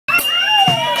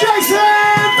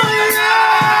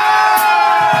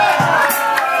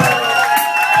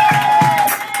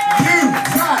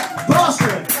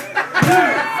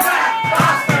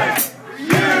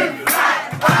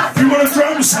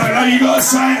gotta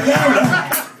say it louder.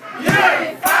 You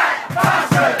fat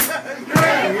bastard!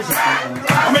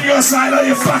 I mean, you gotta say it like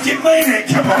you fucking mean it,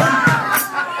 come on.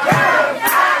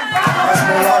 That's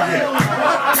more like it.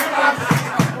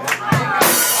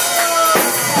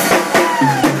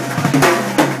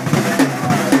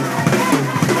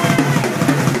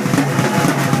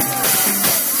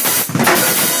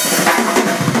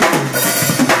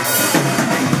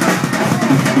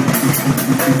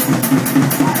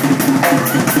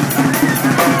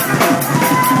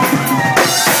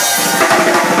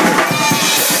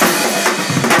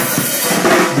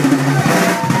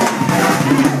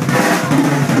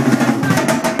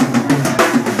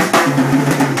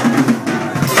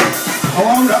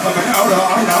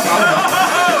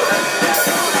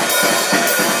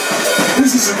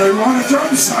 This is a new one, a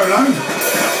drum solo.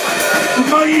 With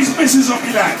my use misses on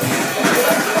me lap.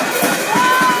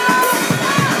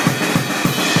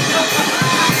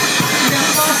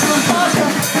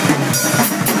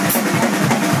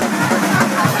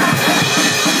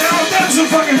 Now I've done some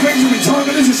fucking things with my time,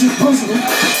 but this is impossible.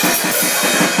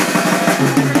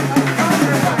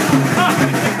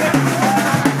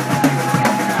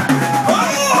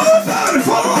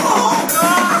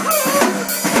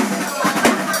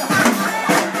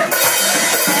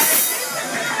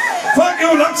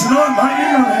 Luck tonight, mate. You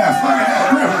know how fucking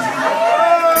hell.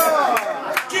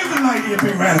 Give the lady a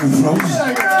big round of applause.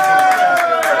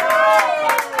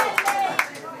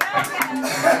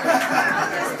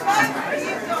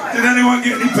 Did anyone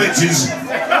get any pictures?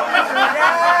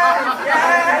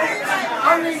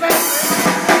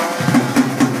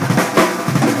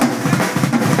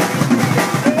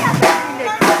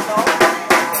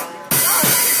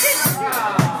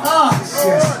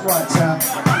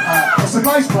 The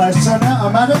bass players turned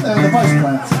out, madam, the bass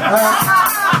players.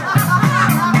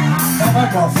 Oh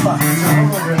god, fuck.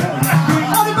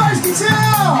 Oh, the bass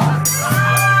guitar!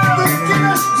 The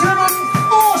Guinness-driven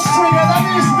four-stringer, that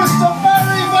is Mr.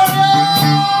 Very Very!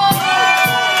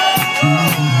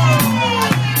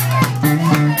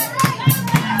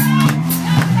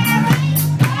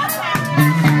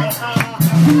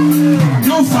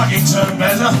 Your fucking turn,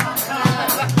 Bezza.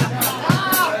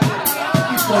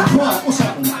 Right, what's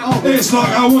happening? Oh, it's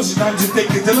like I was named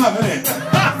Addicted to Love, isn't it?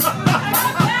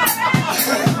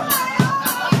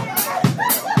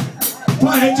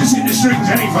 Play it, just hit the strings,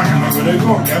 any fucking thing we do.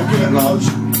 Come on, girl, give it large.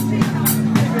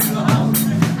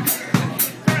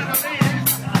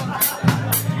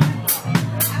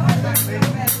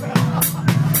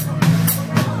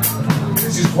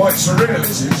 This is quite surreal,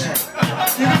 this is.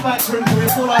 give it back to him before we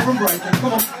fall over and break him.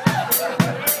 Come on.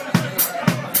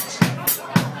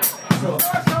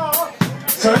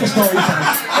 So it's not easy.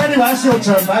 Anyway, it's your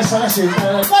turn, bass, so that's it.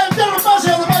 Ladies and gentlemen,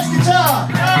 Buzzy on the bass guitar!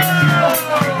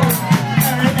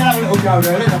 Have a little go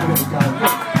there, let's have a little go.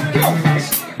 Get on, bass.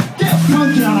 Get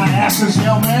funky on that ass as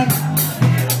hell, man.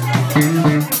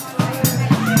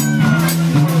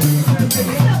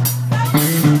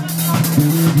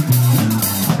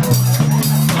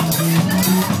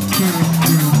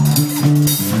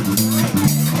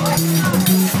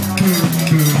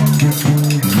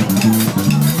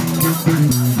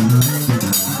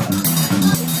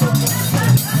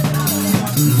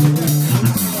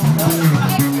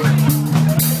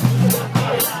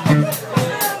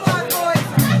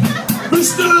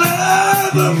 Mr.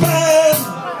 Leatherman,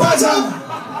 Buzzer!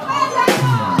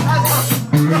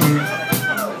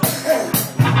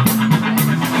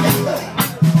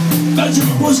 Ladies and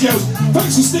boys and girls,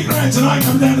 thanks for sticking around tonight.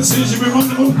 Come down and see us, you've been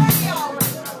wonderful.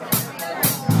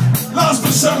 Last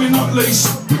but certainly not least,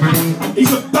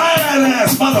 he's a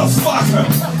badass motherfucker.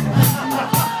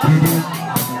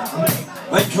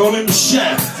 They call him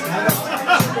Chef.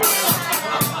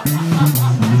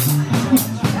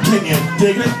 Can you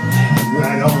dig it?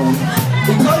 Right on.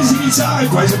 He plays the guitar, he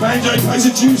plays a banjo, he plays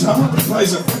a juice harp, he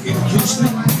plays a fucking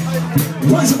acoustic, he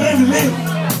plays a mandolin,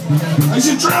 he plays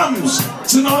the drums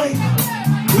tonight.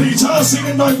 The guitar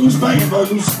singing vocals, banging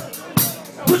vocals.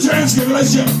 Put your hands together,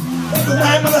 ladies and gentlemen. The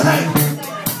man with the hat.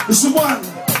 It's the one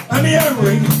and the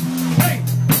only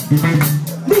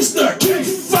Mr. King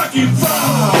fucking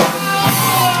Far.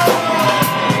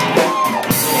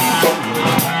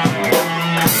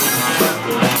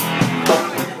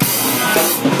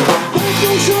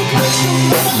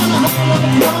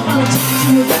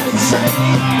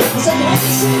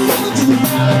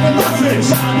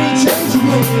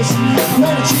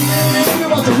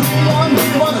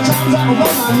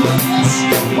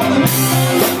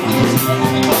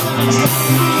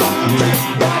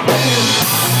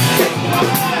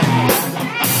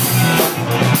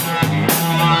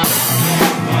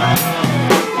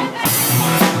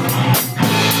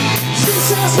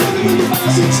 Success when you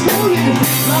pass in school, you can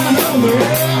fly over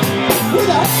here. With a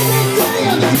angry day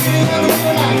on the king of the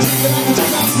real life, chicken like a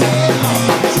chicken on sale.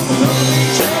 So we're gonna be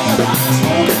changed at high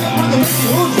school, with the rich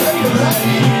who's ready to play.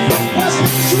 What's the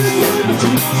truth, but you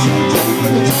know so true,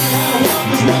 when you tell me how to walk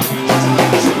this way. Tell me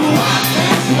to walk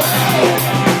this way.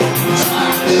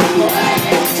 Walk this way.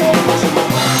 So much of a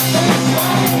walk this way. Walk this way.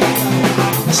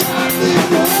 So much of a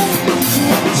walk this way.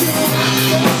 Walk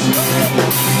this way. So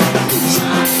much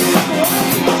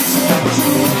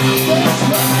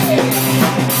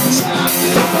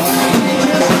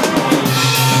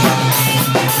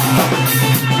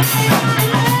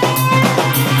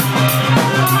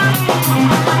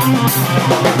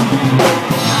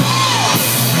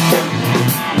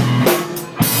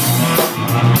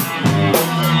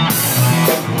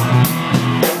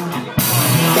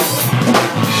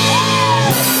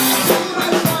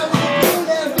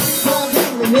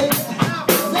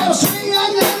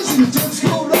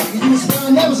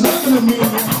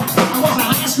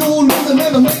a walk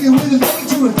never make it with a day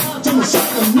to a down to a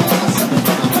second mess. I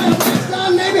found a next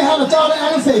time, maybe had a daughter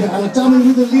and a favor, and a dummy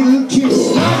with a little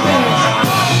kiss.